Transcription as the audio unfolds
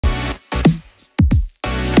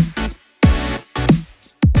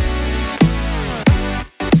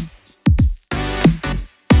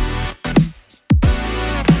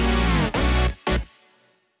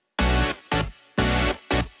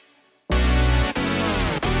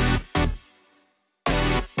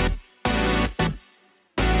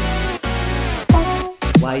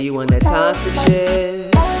Why you on that toxic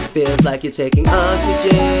shit? Feels like you're taking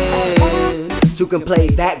oxygen. Two can play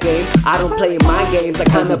that game, I don't play my games.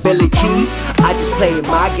 Accountability, I just play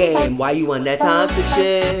my game. Why you on that toxic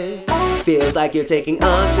shit? Feels like you're taking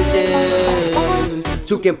oxygen.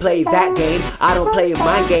 Two can play that game, I don't play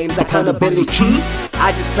my games. Accountability,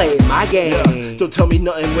 I just play my game. Yeah, don't tell me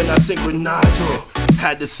nothing when I synchronize.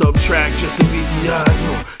 Had to subtract just to beat the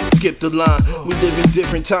odds. Skip the line, we live in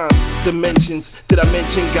different times, dimensions. Did I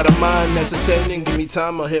mention, got a mind that's ascending? Give me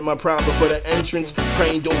time, I'll hit my prime before the entrance.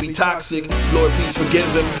 Praying don't be toxic, Lord please forgive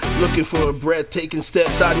him. Looking for a breath, taking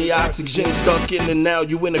steps, I need oxygen. Stuck in and out,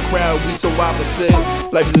 you in the crowd, we so opposite.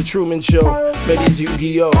 Life is a Truman Show, maybe it's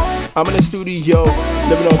Yu-Gi-Oh. I'm in the studio,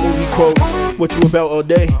 living on movie quotes. What you about all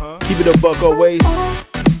day? Keep it a buck always.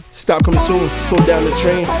 Stop coming soon, slow down the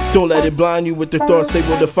train. Don't let it blind you with the thoughts, they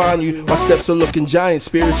will define you. My steps are looking giant,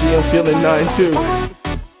 spiritually I'm feeling 9-2.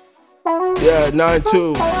 Yeah,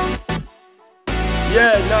 9-2.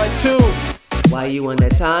 Yeah, 9-2. Why you on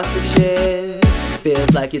that toxic shit?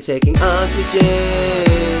 Feels like you're taking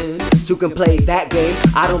oxygen. Two can play that game,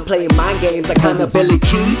 I don't play my games.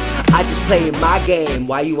 Accountability, I just play my game.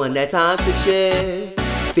 Why you on that toxic shit?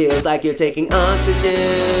 Feels like you're taking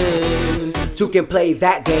oxygen. Two can play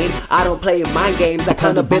that game, I don't play my games.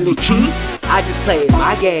 Accountability, I just play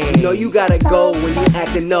my game. You know you gotta go when you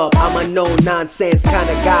acting up. I'm a no-nonsense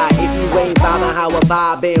kinda guy. If you ain't vibing how a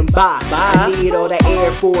vibing by, I need all the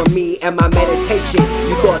air for me and my meditation.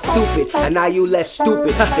 You thought stupid, and now you left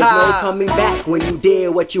stupid. There's no coming back when you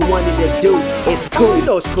did what you wanted to do. It's cool, you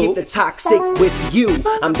know it's cool. Keep the toxic with you.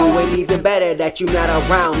 I'm doing even better that you not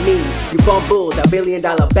around me. You fumbled a $1 billion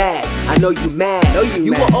bag. I know you mad.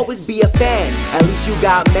 You will always be a fan. At least you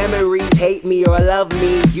got memories. Hate me or love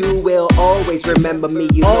me, you will always remember me.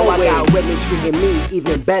 You know I got women treating me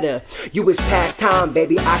even better. You is past time,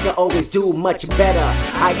 baby. I can always do much better.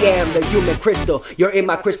 I am the human crystal. You're in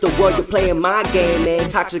my crystal world. You're playing my game, man.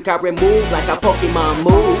 Toxic I remove like a Pokemon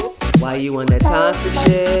move. Why you on that toxic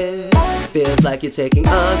shit? Feels like you're taking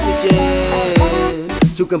oxygen.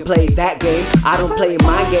 Two can play that game, I don't play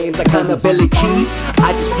my games. Accountability,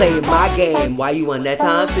 I just play my game. Why you on that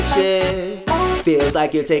toxic shit? Feels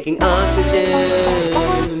like you're taking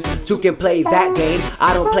oxygen. Two can play that game,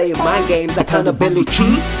 I don't play my games.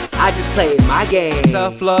 Accountability, I just play my game.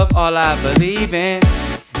 Self-love, all I believe in.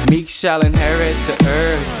 Meek shall inherit the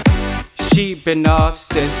earth. She been off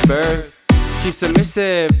since birth. She's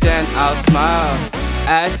submissive, then I'll smile.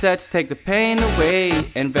 Assets take the pain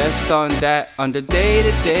away. Invest on that on the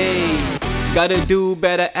day-to-day. Gotta do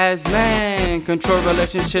better as man. Control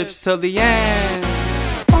relationships till the end.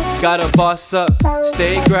 Gotta boss up,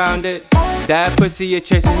 stay grounded. That pussy you're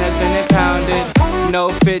chasing has been impounded. No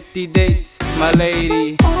 50 dates, my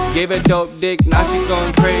lady. Gave a dope dick, now she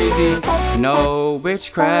going crazy. No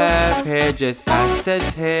witchcraft here, just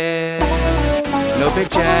assets here. No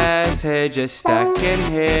big jazz here, just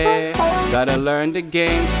stacking here. Gotta learn the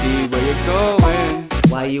game, see where you're going.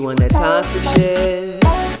 Why you on that toxic shit?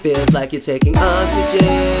 Feels like you're taking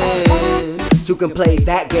oxygen. Two can play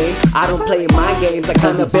that game, I don't play my games.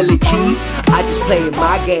 Accountability, I just play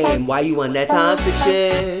my game. Why you on that toxic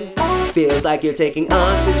shit? Feels like you're taking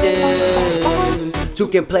oxygen. Two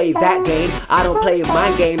can play that game, I don't play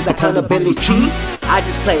my games. Accountability, I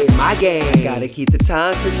just play my game. Gotta keep the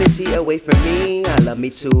toxicity away from me. I love me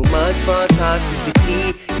too much for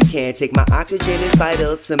toxicity. You can't take my oxygen, it's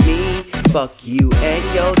vital to me. Fuck you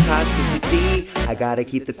and your toxicity. I gotta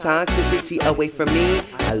keep the toxicity away from me.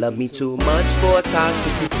 I love me too much for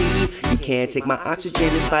toxicity. You can't take my oxygen,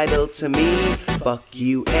 it's vital to me. Fuck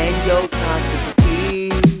you and your toxicity.